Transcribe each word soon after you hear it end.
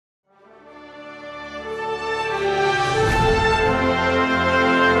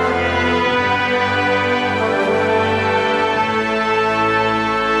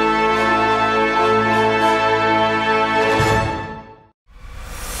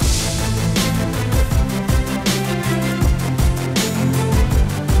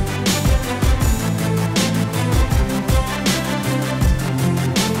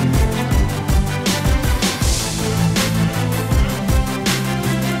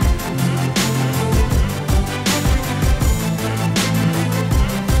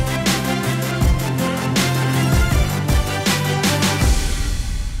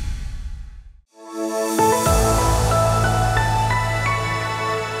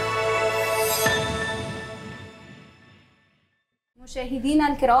مشاهدينا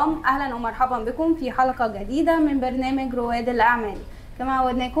الكرام، أهلا ومرحبا بكم في حلقة جديدة من برنامج رواد الأعمال. كما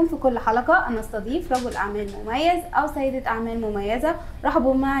عودناكم في كل حلقة أن نستضيف رجل أعمال مميز أو سيدة أعمال مميزة.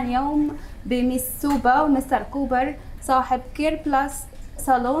 رحبوا معنا اليوم بمس سوبا ومستر كوبر صاحب كير بلس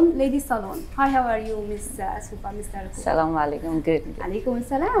صالون ليدي صالون. Hi, how are you, Miss Suba, Mr. Cooper? Assalamu alaikum. Good. Alaikum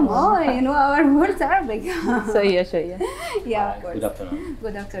assalam. Oh, you know our words Arabic. So yeah. Yeah, of course. Good afternoon.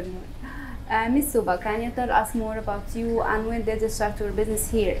 Good afternoon. Miss Suba, can you tell us more about you and when did you start your business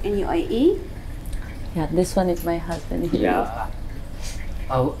here in UAE? Yeah, this one is my husband. Yeah.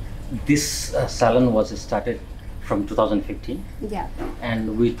 This salon was started from 2015. Yeah.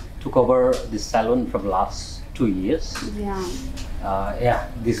 And we took over this salon from last 2 years. Yeah.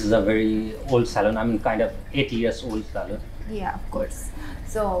 This is a very old salon. I mean, kind of 8 years old salon. Yeah, of course.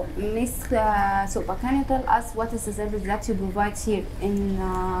 So, Miss Suba, can you tell us what is the service that you provide here in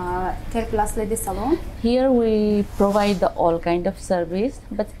Care Plus Lady Salon? Here we provide all kind of service,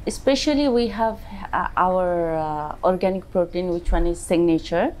 but especially we have our organic protein, which one is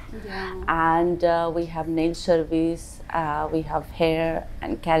signature, and we have nail service. We have hair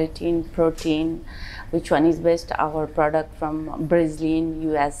and keratin protein, which one is best. Our product from Brazil,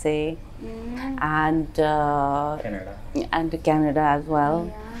 USA. And Canada as well.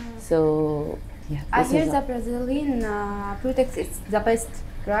 Yeah. So yeah, I hear the Brazilian products is the best,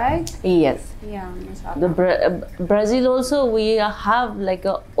 right? Yes. Yeah, the Brazil also we have like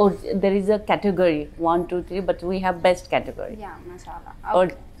there is a category 1, 2, 3, but we have best category. Yeah, mashallah.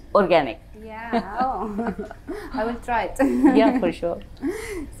 Okay. Organic. Yeah. Oh, I will try it. Yeah, for sure.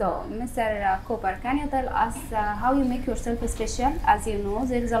 So, Mr. Cooper, can you tell us how you make yourself special? As you know,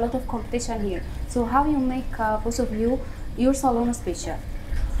 there is a lot of competition here. So, how you make both of you your salon special?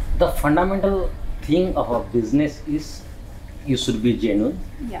 The fundamental thing of a business is you should be genuine.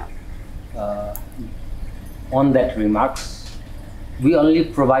 Yeah. On that remarks, we only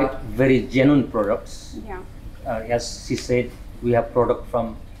provide very genuine products. Yeah. As she said, we have product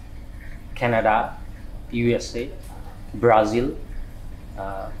from Canada, USA, Brazil,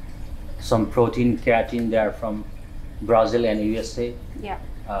 some protein, keratin, they are from Brazil and USA. Yeah.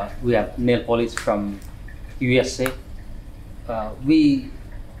 We have nail polish from USA. We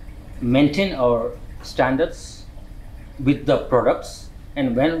maintain our standards with the products,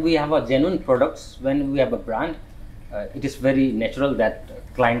 and when we have a genuine products, when we have a brand, it is very natural that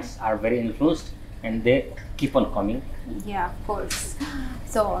clients are very influenced and they keep on coming. Yeah, of course.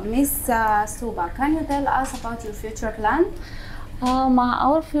 So, Miss Suba, can you tell us about your future plan?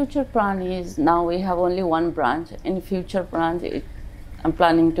 Our future plan is now we have only one branch. In future branch, I'm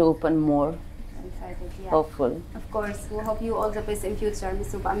planning to open more. Excited, yeah. Hopeful. Of course, we hope you all the best in future,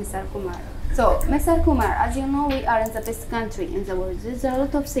 Miss Suba, Mr. Kumar. So, Mr. Kumar, as you know, we are in the best country in the world. There's a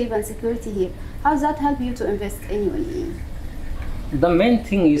lot of safe and security here. How does that help you to invest in UAE? The main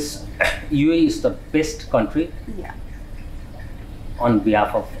thing is UAE is the best country. Yeah. On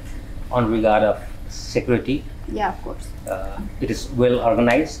regard of security. Yeah, of course. It is well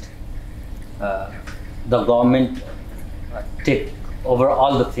organized. The government take over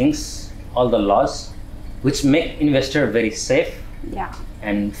all the things, all the laws, which make investor very safe. Yeah.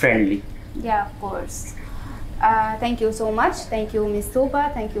 And friendly. Yeah, of course. Thank you so much. Thank you, Ms. Suba.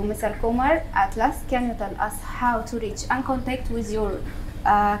 Thank you, Mr. Kumar. At last, can you tell us how to reach and contact with your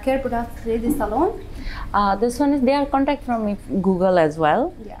Care Product Lady Salon? This one is their contact from Google as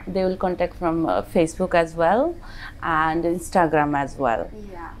well. Yeah. They will contact from Facebook as well and Instagram as well.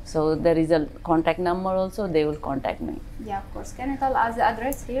 Yeah. So there is a contact number also. They will contact me. Yeah, of course. Can you tell us the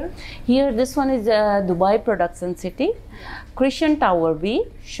address here? Here, this one is Dubai Production City, Christian Tower B,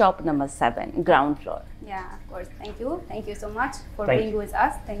 shop number 7, ground floor. Yeah, of course. Thank you. Thank you so much for Thank being you. with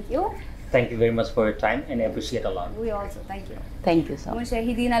us. Thank you. Thank you very much for your time and I appreciate a lot. We also thank you. Thank you so much.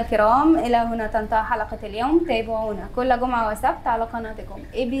 مشاهدينا الكرام، إلى هنا تنتهي حلقة اليوم. تابعونا كل جمعة وسبت على قناتكم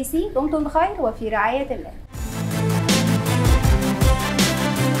ABC. دمتم بخير وفي رعاية الله.